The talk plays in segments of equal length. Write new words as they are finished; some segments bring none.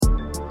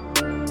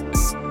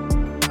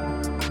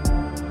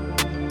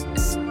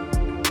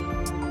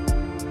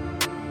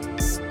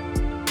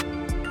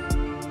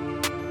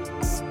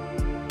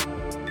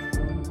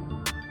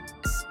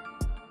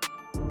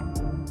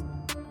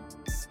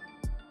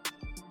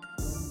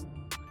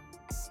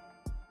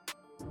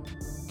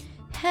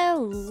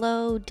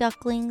Hello,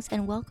 ducklings,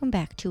 and welcome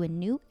back to a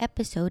new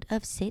episode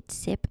of Sit,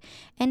 Sip,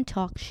 and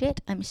Talk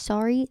Shit. I'm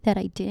sorry that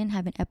I didn't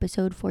have an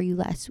episode for you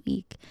last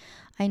week.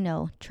 I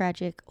know,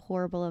 tragic,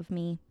 horrible of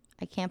me.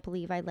 I can't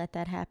believe I let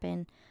that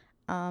happen.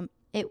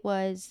 It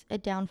was a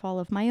downfall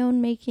of my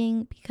own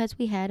making because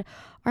we had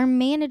our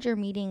manager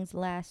meetings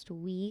last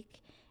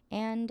week,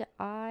 and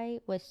I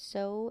was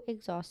so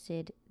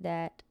exhausted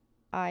that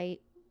I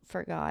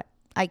forgot.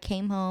 I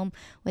came home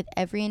with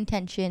every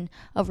intention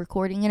of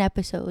recording an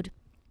episode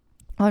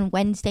on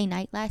Wednesday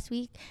night last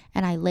week,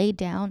 and I laid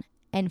down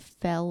and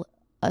fell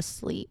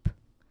asleep.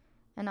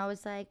 And I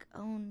was like,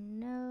 oh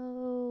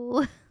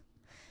no.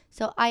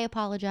 So I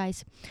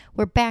apologize.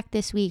 We're back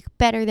this week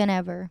better than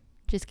ever.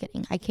 Just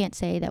kidding. I can't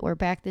say that we're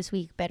back this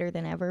week better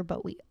than ever,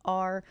 but we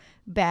are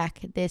back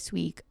this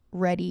week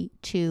ready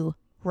to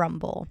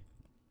rumble.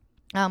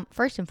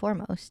 First and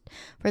foremost,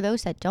 for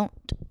those that don't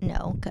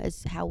know,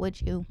 because how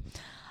would you?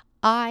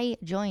 I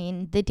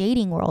joined the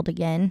dating world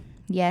again.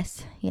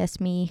 Yes,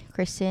 me,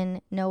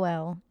 Kristen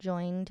Noel,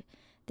 joined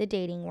the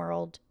dating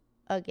world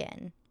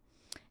again.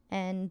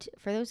 And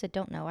for those that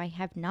don't know, I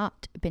have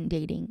not been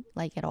dating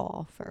like at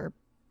all for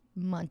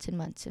months and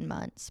months and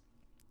months.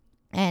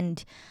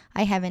 And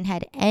I haven't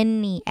had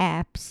any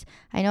apps.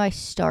 I know I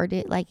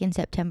started like in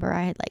September.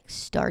 I had like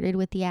started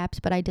with the apps,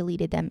 but I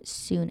deleted them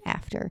soon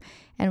after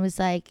and was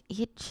like,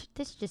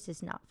 this just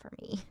is not for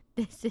me.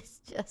 This is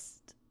just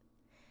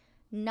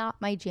not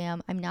my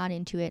jam. I'm not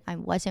into it. I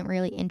wasn't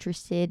really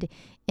interested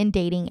in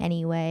dating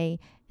anyway.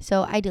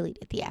 So I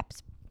deleted the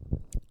apps.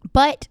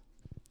 But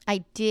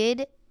I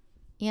did,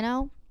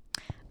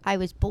 I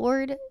was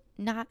bored.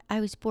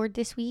 I was bored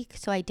this week.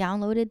 So I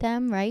downloaded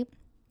them, right?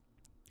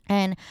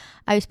 And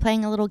I was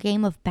playing a little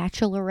game of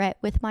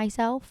bachelorette with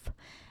myself.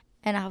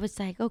 And I was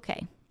like,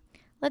 okay,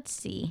 let's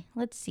see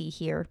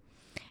here.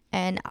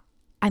 And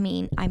I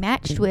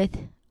matched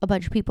with a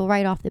bunch of people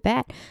right off the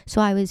bat. So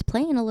I was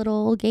playing a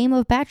little game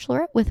of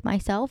bachelorette with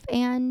myself.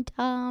 And,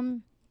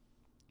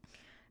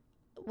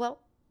 well,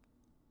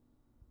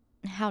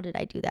 how did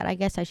I do that? I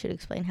guess I should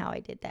explain how I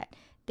did that.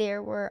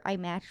 I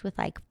matched with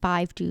like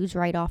 5 dudes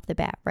right off the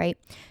bat, right?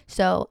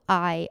 So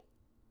I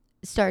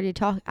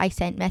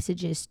sent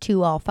messages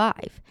to all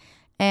 5.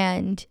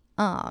 And,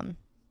 I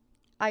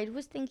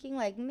was thinking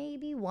like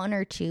maybe 1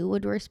 or 2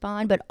 would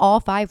respond, but all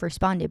 5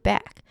 responded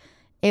back.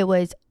 It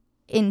was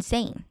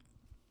insane.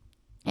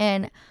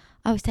 And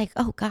I was like,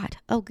 oh God,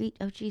 oh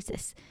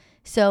Jesus.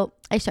 So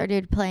I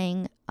started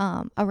playing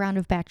a round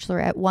of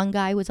bachelorette. One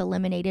guy was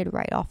eliminated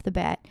right off the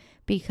bat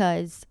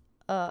because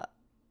if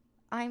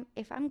I'm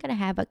going to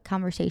have a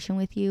conversation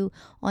with you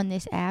on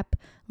this app,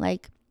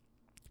 like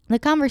the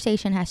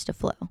conversation has to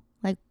flow.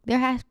 Like there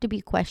has to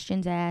be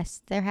questions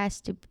asked. There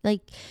has to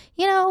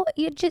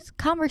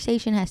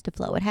conversation has to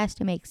flow. It has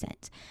to make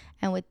sense.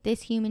 And with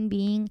this human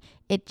being,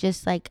 it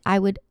just like I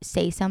would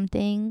say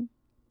something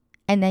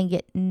and then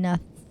get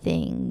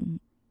nothing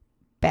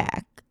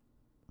back.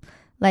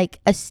 Like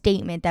a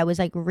statement that was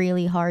like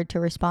really hard to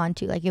respond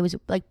to. Like it was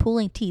like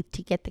pulling teeth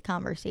to get the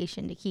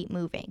conversation to keep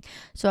moving.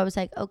 So I was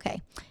like,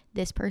 okay,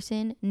 this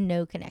person,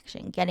 no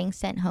connection, getting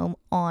sent home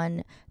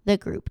on the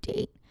group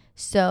date.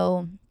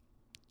 So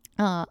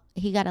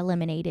he got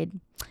eliminated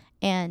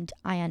and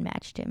I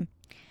unmatched him.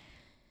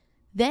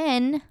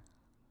 Then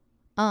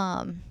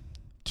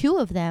 2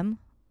 of them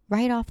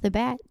right off the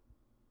bat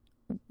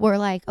were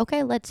like,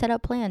 okay, let's set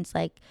up plans.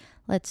 Like,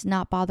 let's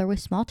not bother with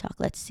small talk.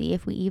 Let's see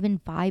if we even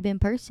vibe in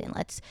person.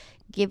 Let's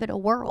give it a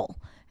whirl.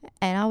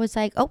 And I was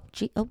like, oh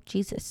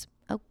Jesus.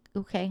 Oh,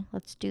 okay,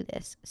 let's do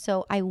this.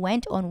 So I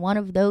went on one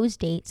of those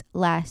dates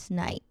last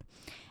night.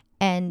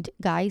 And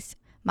guys,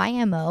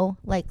 my MO,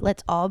 like,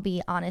 let's all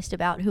be honest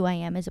about who I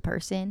am as a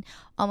person.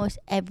 Almost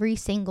every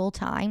single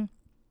time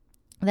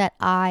that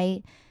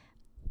I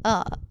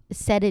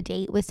set a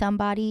date with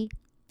somebody,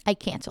 I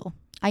cancel.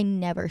 I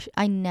never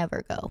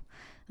go.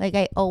 Like,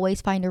 I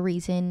always find a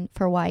reason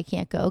for why I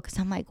can't go because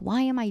I'm like,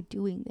 why am I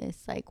doing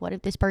this? Like, what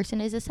if this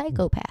person is a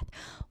psychopath?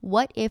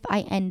 What if I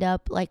end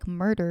up, like,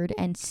 murdered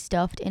and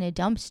stuffed in a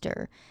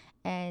dumpster?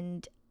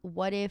 And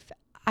what if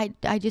I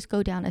just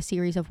go down a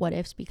series of what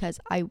ifs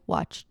because I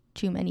watch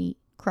too many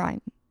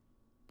crime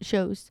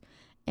shows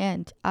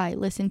and I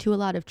listen to a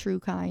lot of true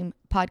crime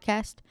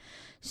podcasts.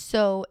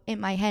 So,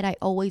 in my head, I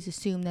always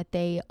assume that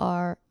they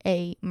are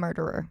a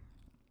murderer.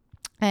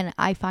 And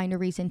I find a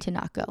reason to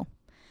not go.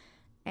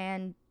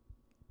 And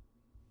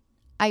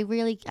I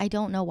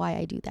don't know why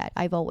I do that.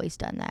 I've always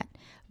done that.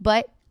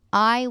 But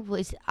I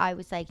was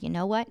like, you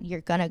know what?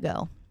 You're going to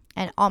go.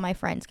 And all my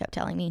friends kept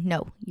telling me,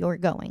 no, you're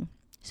going.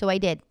 So I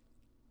did.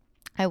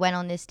 I went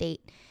on this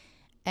date.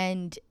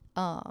 And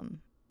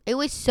it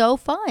was so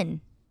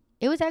fun.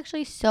 It was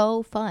actually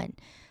so fun.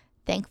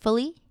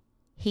 Thankfully,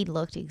 he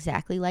looked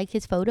exactly like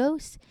his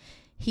photos.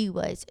 He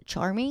was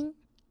charming.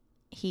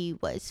 He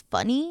was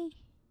funny.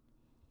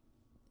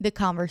 The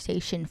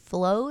conversation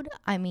flowed.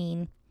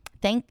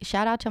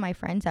 Shout out to my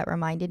friends that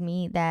reminded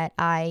me that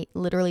I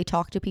literally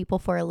talk to people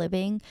for a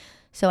living,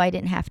 so I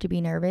didn't have to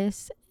be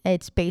nervous.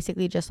 It's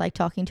basically just like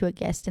talking to a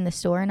guest in the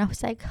store. And I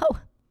was like, oh,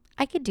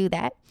 I could do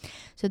that.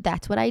 So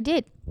that's what I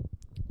did.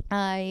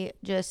 I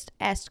just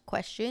asked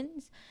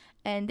questions.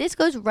 And this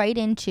goes right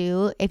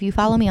into, if you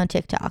follow me on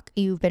TikTok,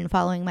 you've been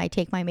following my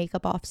Take My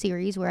Makeup Off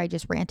series where I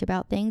just rant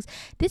about things.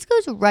 This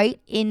goes right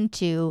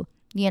into,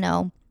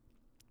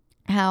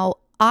 how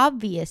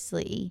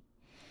obviously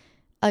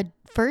a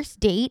first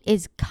date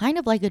is kind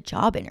of like a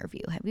job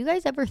interview. Have you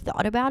guys ever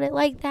thought about it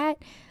like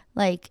that?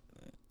 Like,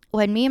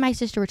 when me and my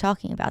sister were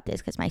talking about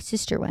this, because my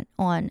sister went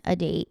on a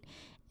date,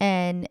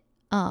 and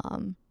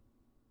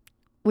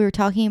we were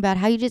talking about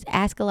how you just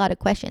ask a lot of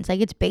questions.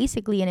 Like, it's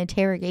basically an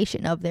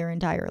interrogation of their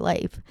entire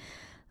life.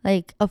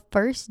 Like, a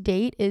first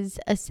date is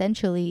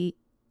essentially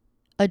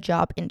a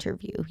job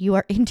interview. You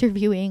are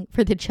interviewing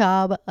for the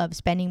job of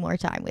spending more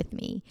time with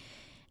me,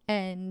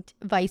 and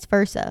vice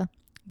versa,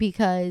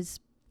 because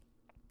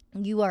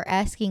you are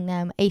asking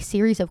them a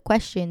series of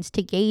questions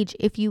to gauge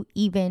if you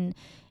even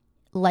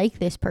like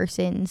this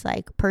person's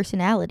like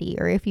personality,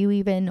 or if you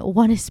even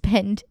want to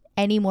spend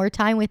any more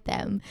time with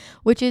them,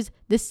 which is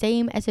the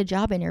same as a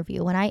job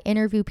interview. When I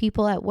interview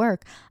people at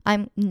work,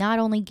 I'm not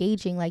only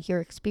gauging like your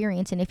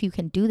experience and if you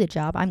can do the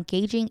job, I'm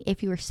gauging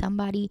if you're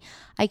somebody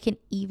I can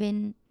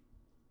even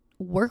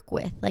work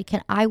with. Like,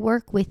 can I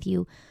work with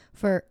you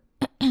for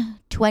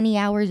 20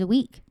 hours a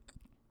week?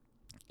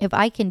 If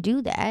I can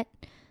do that,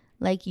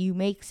 like, you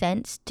make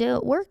sense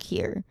to work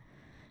here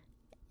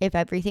if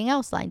everything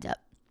else lines up.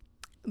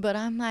 But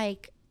I'm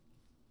like,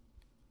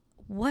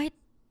 what?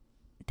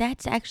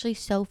 That's actually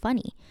so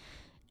funny.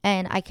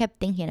 And I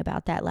kept thinking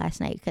about that last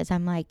night, because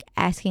I'm like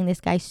asking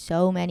this guy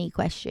so many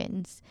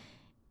questions.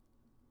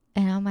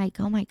 And I'm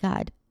like, oh my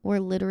God, we're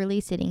literally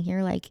sitting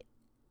here like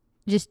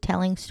just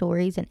telling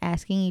stories and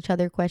asking each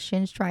other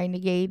questions, trying to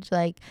gauge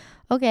like,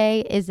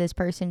 okay, is this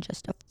person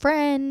just a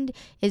friend?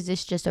 Is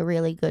this just a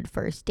really good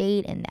first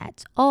date and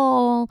that's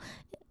all?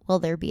 Will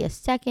there be a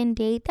second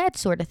date? That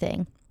sort of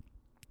thing.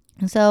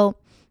 So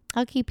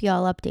I'll keep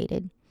y'all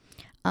updated,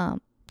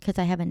 because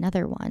I have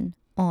another one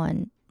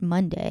on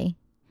Monday.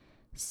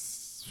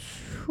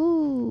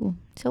 So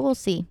we'll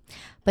see.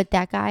 But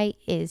that guy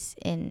is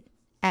an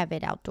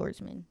avid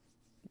outdoorsman.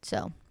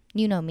 So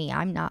you know me,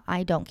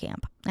 I don't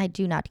camp. I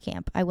do not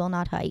camp. I will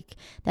not hike.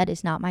 That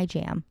is not my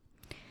jam.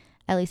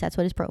 At least that's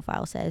what his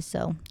profile says.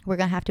 So we're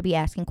going to have to be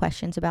asking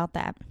questions about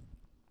that.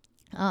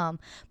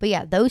 But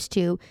yeah, those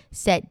two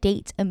set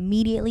dates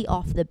immediately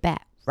off the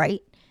bat,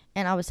 right?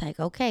 And I was like,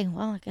 okay,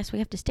 well, I guess we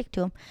have to stick to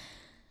them.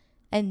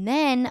 And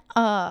then,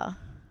 wow,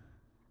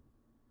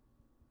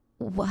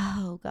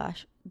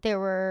 gosh, there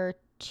were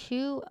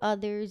two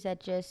others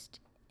that just,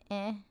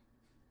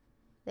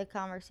 the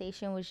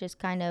conversation was just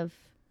kind of,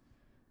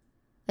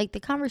 like, the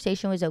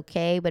conversation was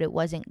okay, but it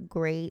wasn't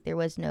great. There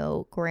was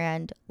no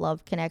grand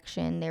love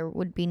connection. There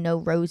would be no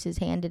roses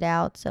handed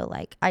out. So,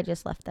 like, I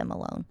just left them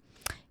alone,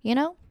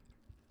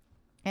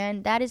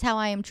 And that is how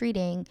I am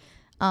treating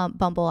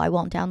Bumble. I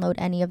won't download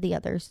any of the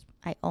others.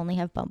 I only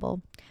have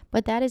Bumble.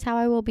 But that is how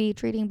I will be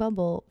treating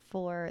Bumble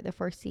for the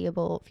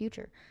foreseeable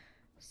future.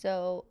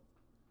 So,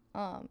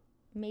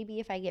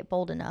 maybe if I get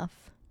bold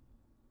enough,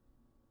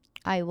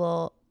 I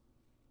will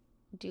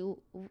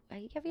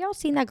have y'all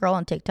seen that girl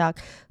on TikTok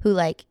who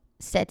like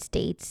sets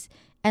dates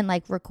and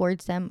like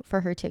records them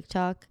for her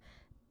TikTok?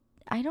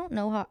 I don't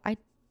know how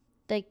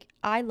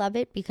I love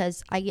it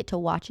because I get to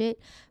watch it,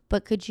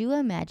 but could you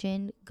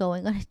imagine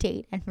going on a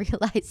date and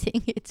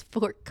realizing it's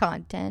for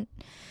content?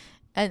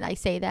 And I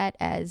say that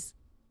as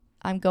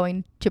I'm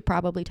going to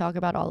probably talk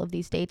about all of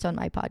these dates on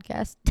my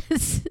podcast.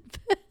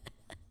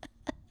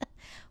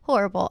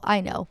 Horrible,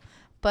 I know.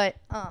 But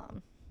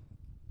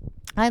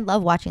I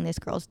love watching this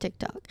girl's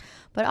TikTok.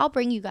 But I'll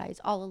bring you guys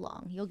all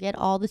along. You'll get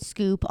all the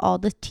scoop, all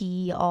the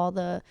tea, all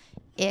the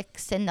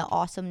icks and the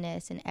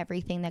awesomeness and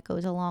everything that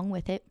goes along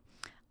with it.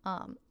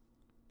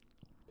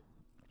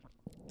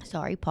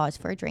 Sorry, pause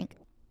for a drink.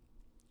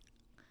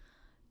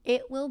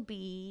 It will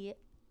be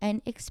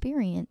an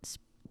experience.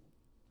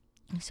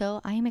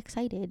 So I am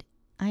excited.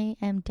 I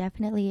am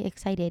definitely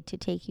excited to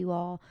take you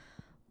all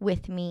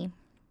with me.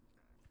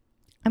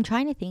 I'm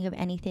trying to think of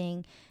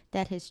anything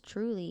that has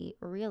truly,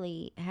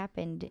 really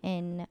happened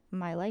in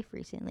my life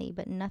recently,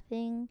 but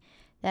nothing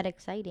that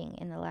exciting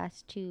in the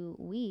last 2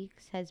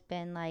 weeks has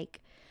been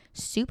like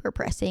super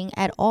pressing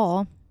at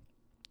all.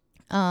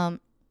 I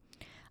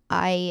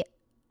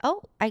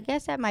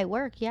guess at my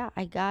work, yeah,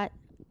 I got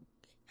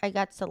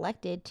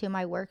selected to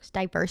my work's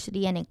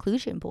diversity and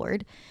inclusion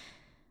board,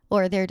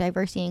 or their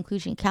diversity and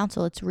inclusion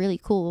council. It's really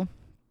cool.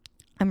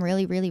 I'm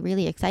really, really,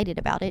 really excited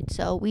about it.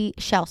 So we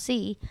shall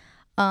see.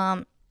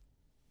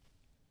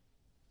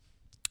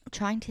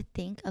 Trying to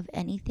think of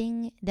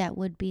anything that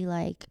would be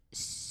like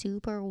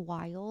super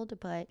wild,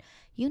 but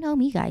you know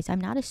me, guys, I'm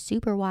not a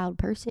super wild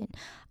person.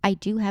 I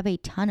do have a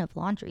ton of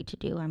laundry to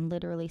do. I'm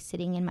literally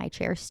sitting in my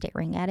chair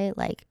staring at it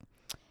like,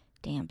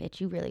 damn, bitch,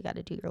 you really got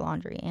to do your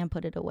laundry and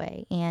put it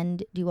away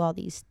and do all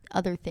these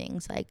other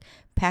things like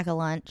pack a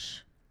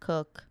lunch,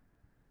 cook.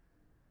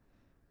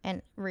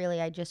 And really,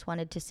 I just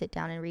wanted to sit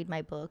down and read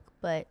my book,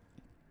 but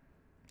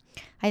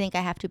I think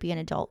I have to be an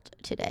adult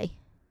today.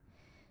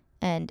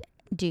 And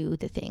do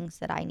the things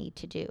that I need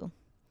to do.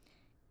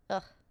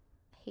 Ugh,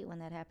 I hate when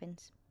that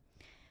happens.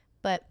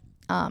 But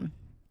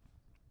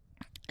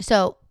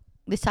so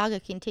the saga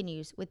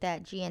continues with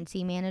that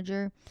GNC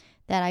manager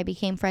that I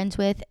became friends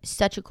with.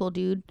 Such a cool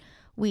dude.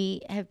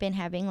 We have been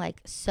having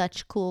like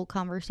such cool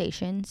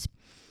conversations.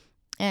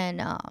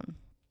 And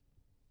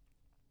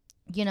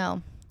you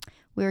know,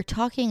 we were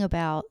talking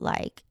about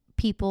like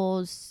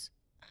people's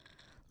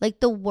like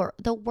the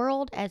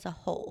world as a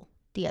whole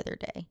the other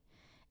day.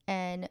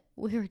 And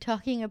we were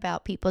talking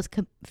about people's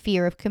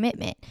fear of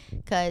commitment,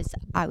 because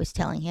I was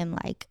telling him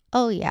like,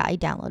 oh yeah, I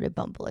downloaded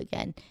Bumble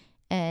again.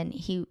 And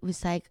he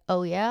was like,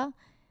 oh yeah.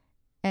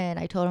 And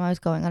I told him I was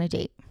going on a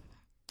date.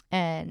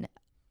 And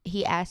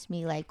he asked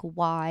me like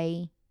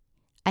why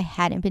I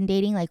hadn't been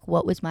dating, like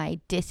what was my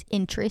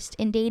disinterest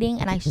in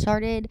dating. And I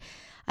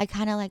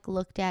kind of like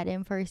looked at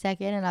him for a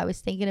second, and I was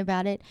thinking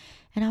about it,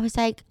 and I was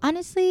like,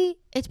 honestly,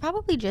 it's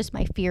probably just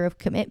my fear of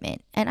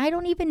commitment. And I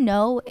don't even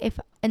know if,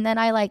 and then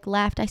I like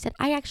laughed. I said,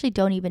 I actually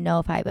don't even know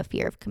if I have a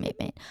fear of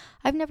commitment.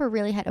 I've never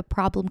really had a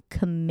problem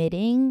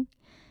committing.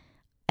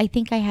 I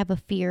think I have a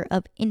fear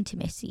of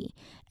intimacy,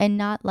 and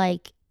not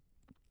like,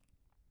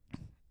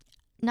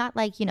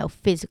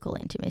 physical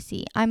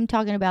intimacy. I'm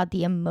talking about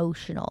the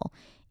emotional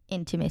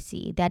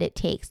intimacy that it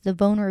takes, the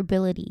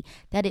vulnerability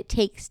that it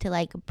takes to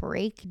like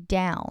break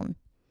down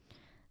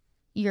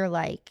your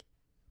like,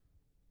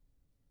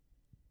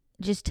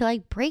 just to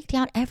like break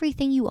down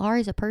everything you are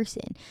as a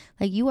person.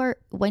 Like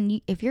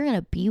if you're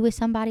gonna be with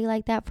somebody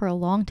like that for a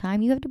long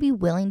time, you have to be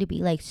willing to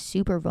be like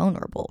super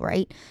vulnerable,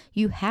 right?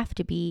 You have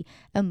to be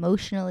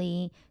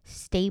emotionally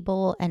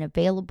stable and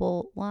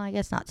available. Well, I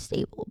guess not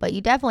stable, but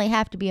you definitely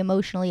have to be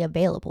emotionally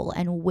available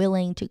and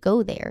willing to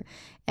go there.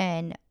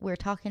 And we're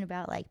talking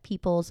about like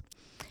people's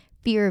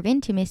fear of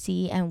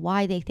intimacy and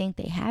why they think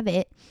they have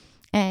it.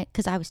 And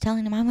because I was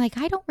telling them, I'm like,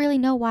 I don't really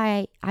know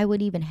why I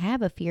would even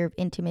have a fear of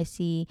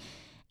intimacy.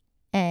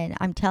 And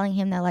I'm telling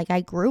him that like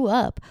I grew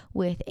up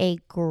with a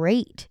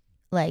great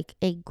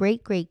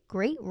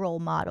role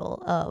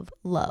model of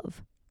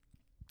love.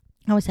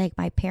 I was like,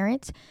 my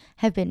parents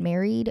have been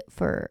married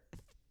for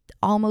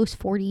almost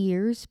 40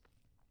 years.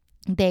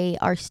 They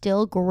are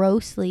still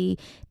grossly,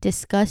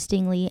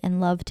 disgustingly in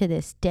love to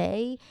this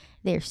day.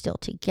 They're still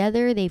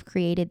together. They've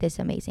created this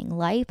amazing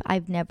life. I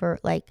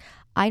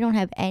don't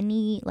have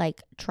any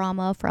like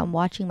trauma from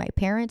watching my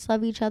parents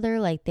love each other.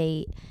 Like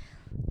they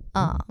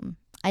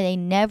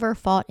never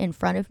fought in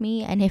front of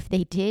me, and if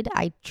they did,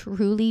 I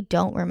truly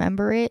don't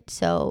remember it,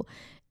 so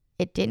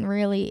it didn't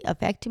really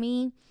affect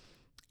me.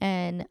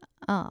 And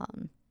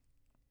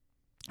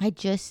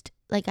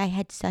I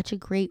had such a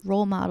great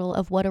role model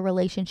of what a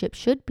relationship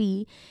should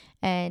be.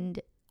 And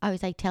I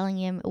was like telling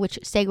him, which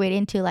segued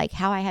into like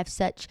how I have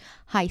such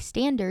high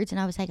standards. And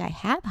I was like, I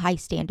have high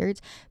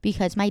standards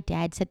because my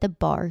dad set the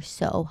bar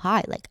so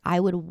high. Like I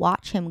would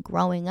watch him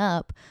growing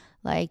up,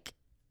 like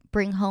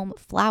bring home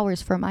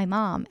flowers for my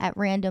mom at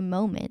random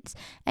moments.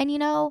 And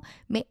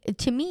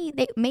to me,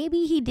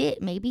 maybe he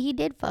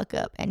did fuck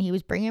up and he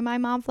was bringing my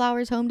mom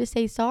flowers home to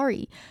say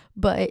sorry.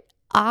 But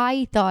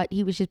I thought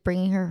he was just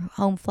bringing her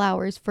home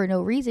flowers for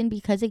no reason,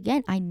 because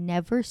again, I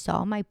never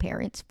saw my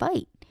parents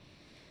fight.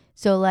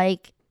 So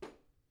like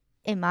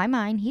in my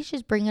mind, he's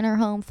just bringing her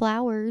home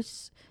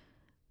flowers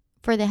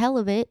for the hell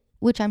of it,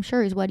 which I'm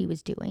sure is what he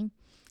was doing.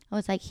 I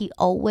was like, he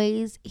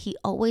always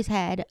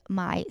had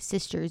my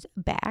sister's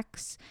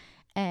backs,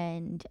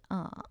 and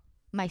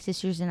my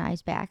sisters and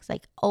I's backs,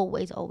 like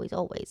always.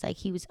 Like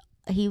he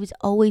was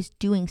always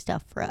doing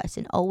stuff for us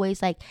and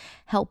always like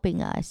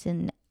helping us.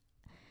 And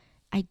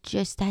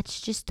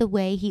that's just the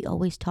way he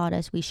always taught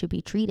us we should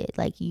be treated.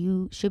 Like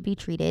you should be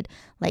treated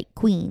like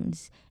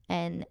queens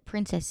and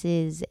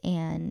princesses,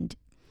 and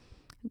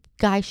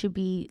guys should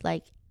be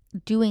like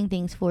doing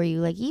things for you.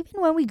 Like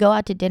even when we go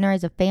out to dinner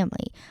as a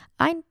family,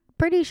 I'm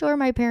pretty sure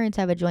my parents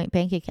have a joint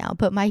bank account,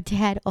 but my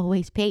dad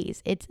always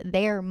pays. It's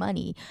their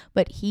money,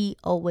 but he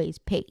always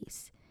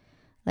pays.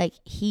 Like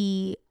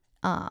he,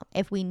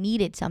 if we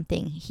needed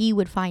something, he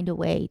would find a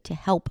way to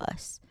help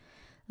us.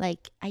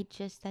 Like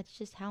that's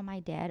just how my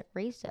dad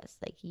raised us.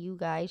 Like you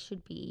guys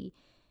should be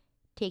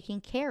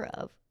taken care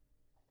of.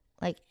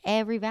 Like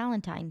every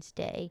Valentine's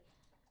Day,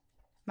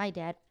 my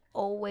dad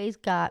always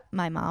got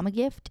my mom a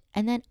gift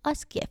and then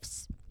us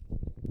gifts.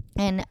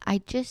 And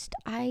I just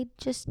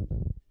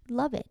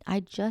love it. I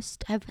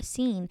just have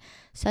seen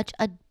such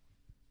a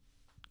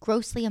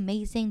grossly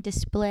amazing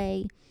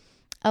display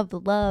of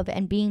love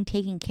and being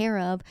taken care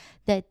of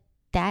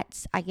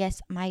that's, I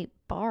guess, my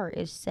bar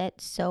is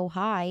set so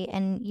high.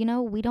 And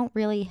we don't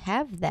really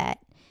have that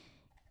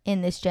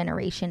in this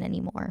generation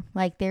anymore.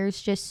 Like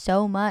there's just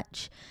so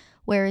much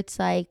where it's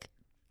like,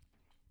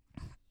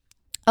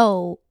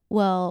 oh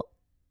well,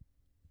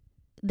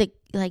 the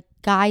like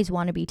guys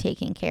want to be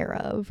taken care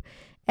of.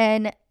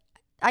 And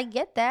I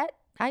get that.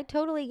 I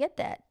totally get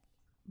that.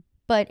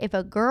 But if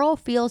a girl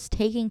feels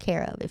taken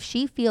care of, if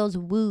she feels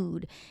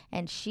wooed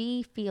and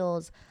she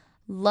feels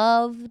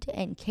loved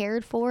and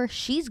cared for,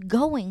 she's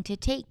going to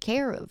take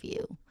care of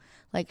you.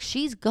 Like,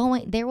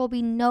 there will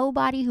be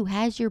nobody who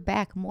has your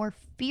back more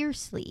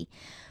fiercely.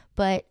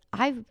 But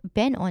I've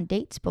been on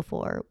dates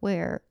before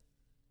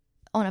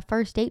on a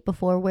first date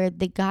before where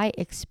the guy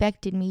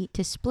expected me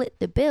to split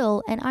the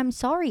bill, and I'm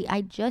sorry,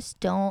 I just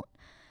don't.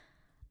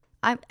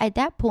 I'm at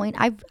that point,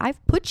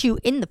 I've put you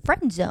in the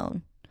friend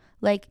zone.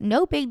 Like,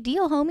 no big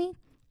deal, homie.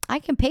 I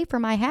can pay for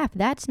my half.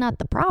 That's not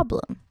the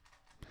problem.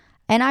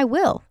 And I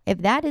will. If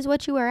that is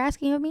what you are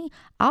asking of me,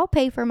 I'll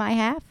pay for my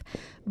half.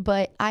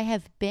 But I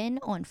have been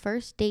on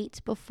first dates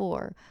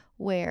before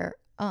where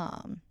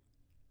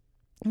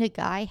the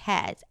guy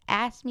has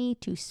asked me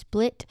to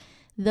split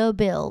the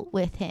bill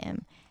with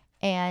him.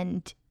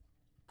 And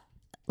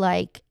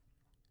like,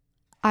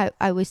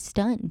 I was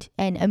stunned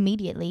and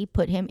immediately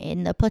put him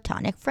in the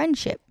platonic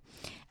friendship.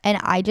 And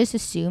I just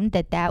assumed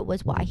that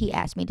was why he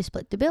asked me to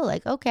split the bill.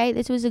 Like, okay,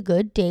 this was a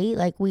good date.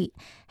 Like, we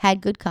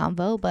had good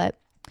convo, but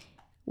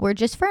we're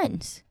just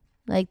friends.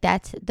 Like,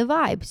 that's the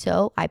vibe.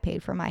 So I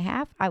paid for my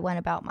half. I went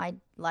about my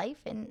life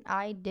and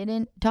I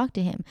didn't talk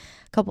to him.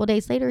 A couple of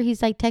days later,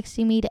 he's like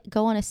texting me to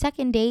go on a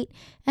second date.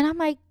 And I'm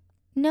like,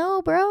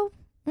 no, bro.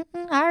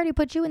 I already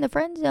put you in the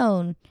friend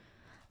zone.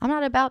 I'm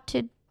not about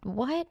to,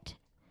 what?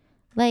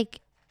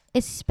 Like,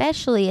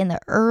 especially in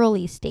the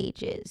early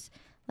stages.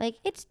 Like,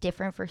 it's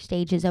different for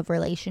stages of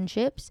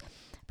relationships.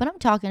 But I'm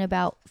talking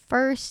about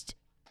first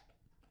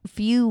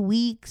few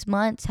weeks,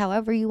 months,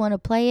 however you want to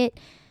play it.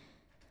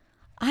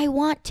 I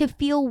want to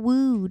feel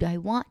wooed. I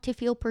want to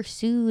feel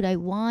pursued. I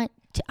want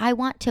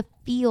to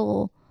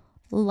feel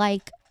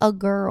like a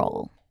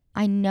girl.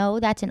 I know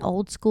that's an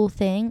old school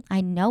thing.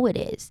 I know it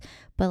is.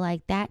 But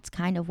like, that's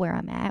kind of where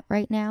I'm at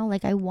right now.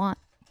 Like, I want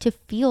to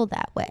feel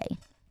that way.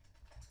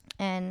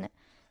 And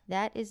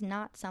that is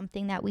not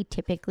something that we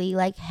typically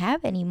like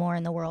have anymore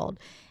in the world.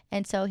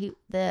 And so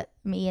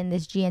me and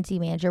this GNC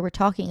manager were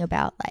talking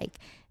about like,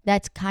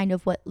 that's kind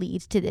of what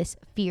leads to this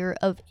fear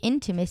of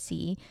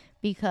intimacy,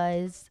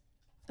 because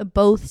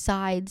both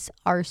sides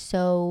are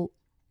so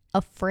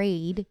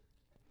afraid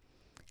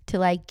to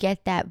like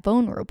get that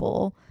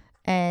vulnerable,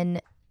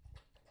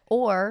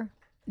 or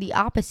the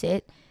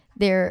opposite,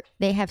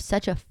 they have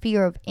such a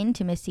fear of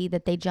intimacy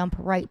that they jump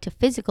right to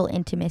physical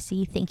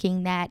intimacy,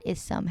 thinking that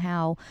is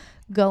somehow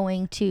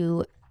going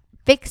to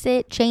fix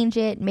it, change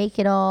it, make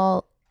it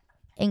all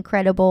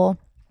incredible.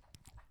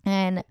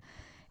 And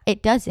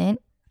it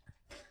doesn't,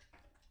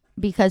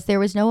 because there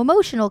was no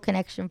emotional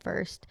connection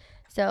first.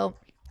 So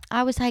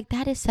I was like,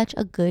 that is such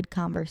a good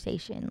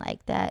conversation.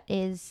 Like,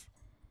 that's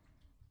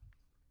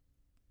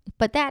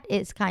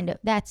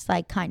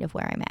kind of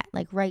where I'm at.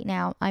 Like, right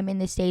now I'm in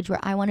this stage where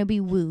I want to be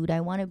wooed. I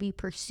want to be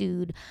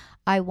pursued.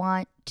 I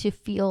want to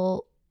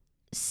feel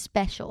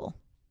special,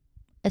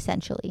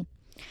 essentially.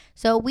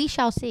 So we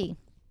shall see.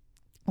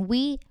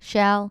 We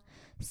shall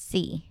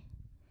see.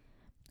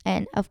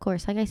 And of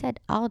course, like I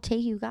said, I'll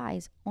take you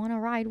guys on a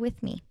ride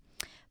with me.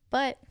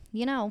 But,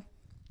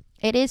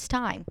 it is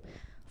time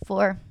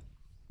for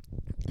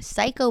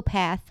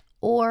psychopath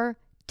or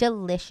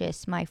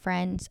delicious, my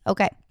friends.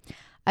 Okay,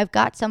 I've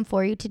got some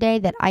for you today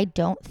that I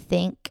don't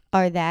think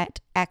are that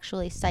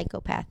actually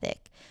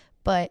psychopathic,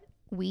 but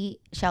we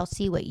shall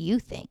see what you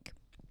think.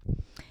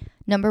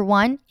 Number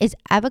 1 is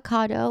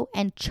avocado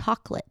and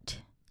chocolate.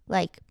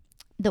 Like,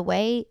 the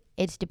way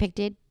it's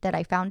depicted that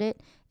I found it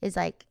is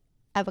like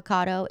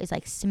avocado is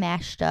like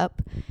smashed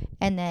up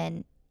and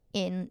then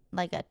in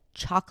like a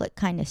chocolate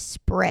kind of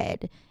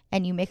spread,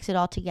 and you mix it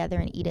all together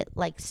and eat it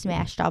like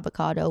smashed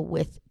avocado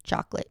with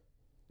chocolate,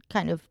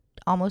 kind of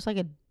almost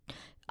like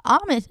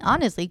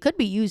honestly could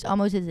be used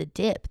almost as a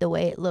dip, the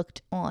way it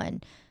looked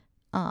on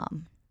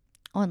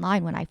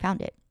online when I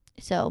found it.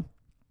 So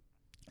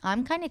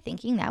I'm kind of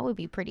thinking that would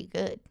be pretty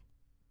good.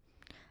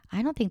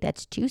 I don't think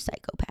that's too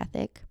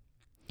psychopathic.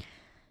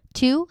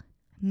 2,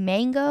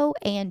 mango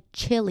and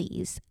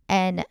chilies,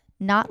 and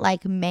not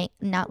like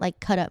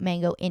cut up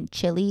mango in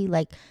chili,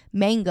 like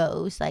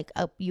mangoes, like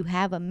you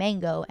have a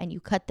mango and you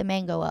cut the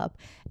mango up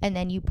and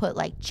then you put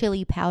like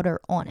chili powder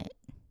on it.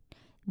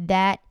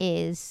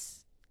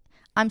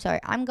 I'm sorry,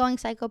 I'm going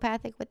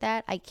psychopathic with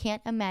that. I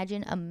can't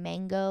imagine a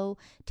mango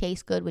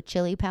taste good with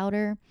chili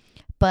powder,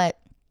 but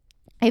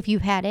if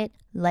you've had it,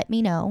 let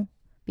me know,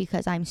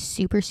 because I'm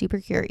super, super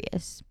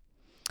curious.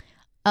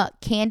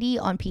 Candy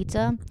on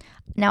pizza.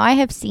 Now, I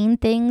have seen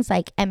things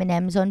like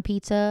M&Ms on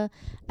pizza.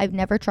 I've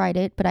never tried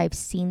it, but I've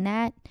seen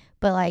that.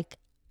 But like,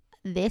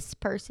 this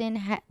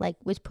person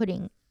was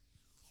putting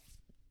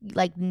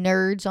like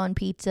nerds on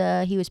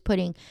pizza. He was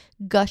putting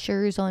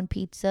gushers on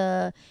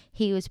pizza.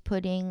 He was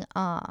putting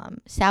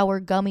sour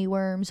gummy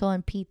worms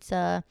on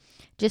pizza.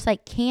 Just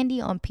like candy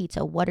on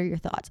pizza. What are your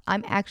thoughts?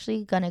 I'm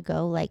actually gonna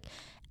go like,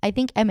 I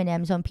think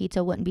M&Ms on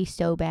pizza wouldn't be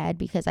so bad,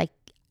 because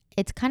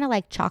it's kind of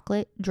like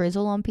chocolate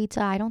drizzle on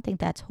pizza. I don't think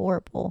that's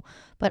horrible,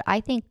 but I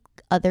think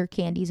other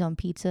candies on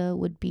pizza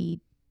would be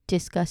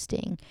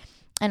disgusting.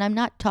 And I'm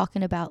not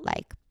talking about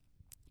like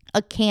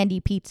a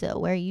candy pizza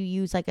where you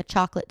use like a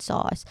chocolate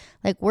sauce.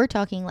 Like, we're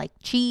talking like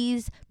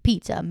cheese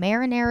pizza,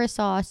 marinara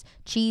sauce,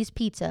 cheese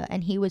pizza,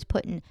 and he was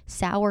putting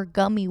sour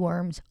gummy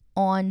worms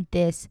on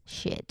this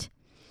shit.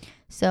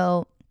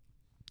 So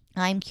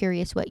I'm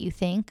curious what you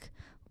think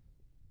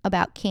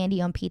about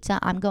candy on pizza.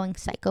 I'm going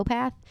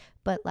psychopath,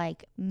 but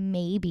like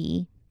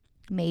maybe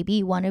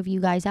one of you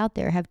guys out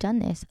there have done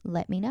this.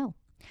 Let me know.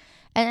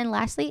 And then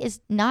lastly is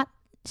not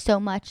so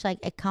much like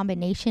a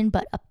combination,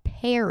 but a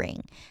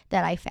pairing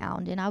that I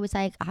found. And I was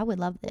like, I would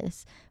love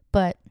this.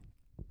 But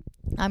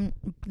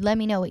let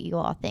me know what you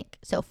all think.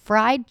 So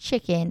fried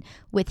chicken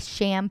with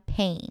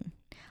champagne,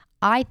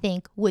 I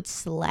think would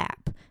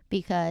slap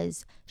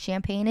because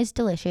champagne is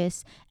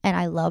delicious and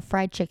I love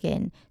fried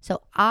chicken.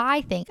 So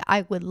I think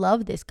I would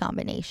love this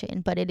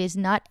combination, but it is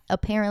not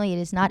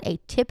a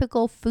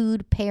typical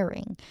food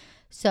pairing.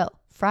 So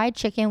fried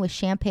chicken with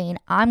champagne,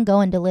 I'm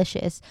going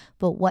delicious,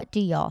 but what do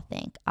y'all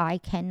think? I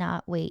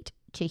cannot wait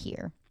to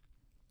hear.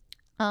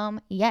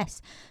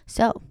 Yes.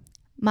 So,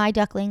 my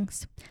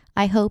ducklings,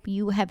 I hope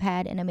you have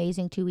had an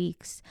amazing 2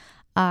 weeks.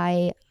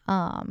 I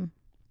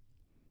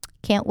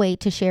can't wait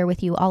to share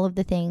with you all of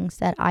the things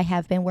that I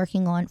have been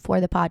working on for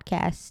the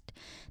podcast.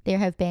 There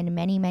have been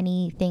many,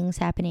 many things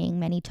happening,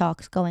 many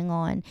talks going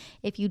on.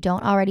 If you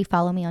don't already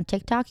follow me on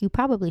TikTok, you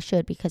probably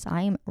should because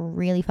I am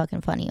really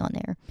fucking funny on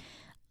there.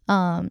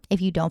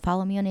 If you don't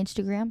follow me on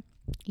Instagram,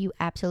 you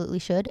absolutely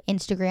should.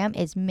 Instagram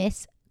is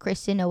Miss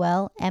Kristen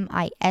Noel,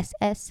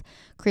 MISS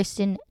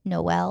Kristen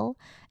Noel.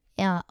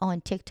 On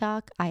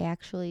TikTok, I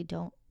actually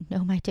don't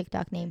know my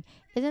TikTok name.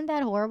 Isn't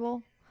that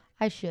horrible?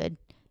 I should.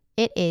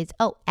 It is,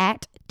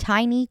 at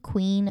Tiny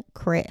Queen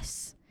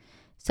Chris.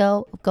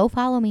 So go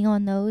follow me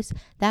on those.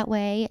 That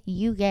way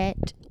you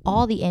get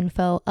all the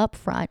info up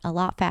front a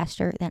lot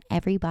faster than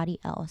everybody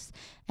else.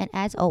 And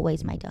as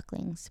always, my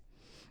ducklings,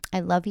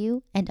 I love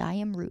you and I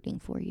am rooting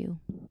for you.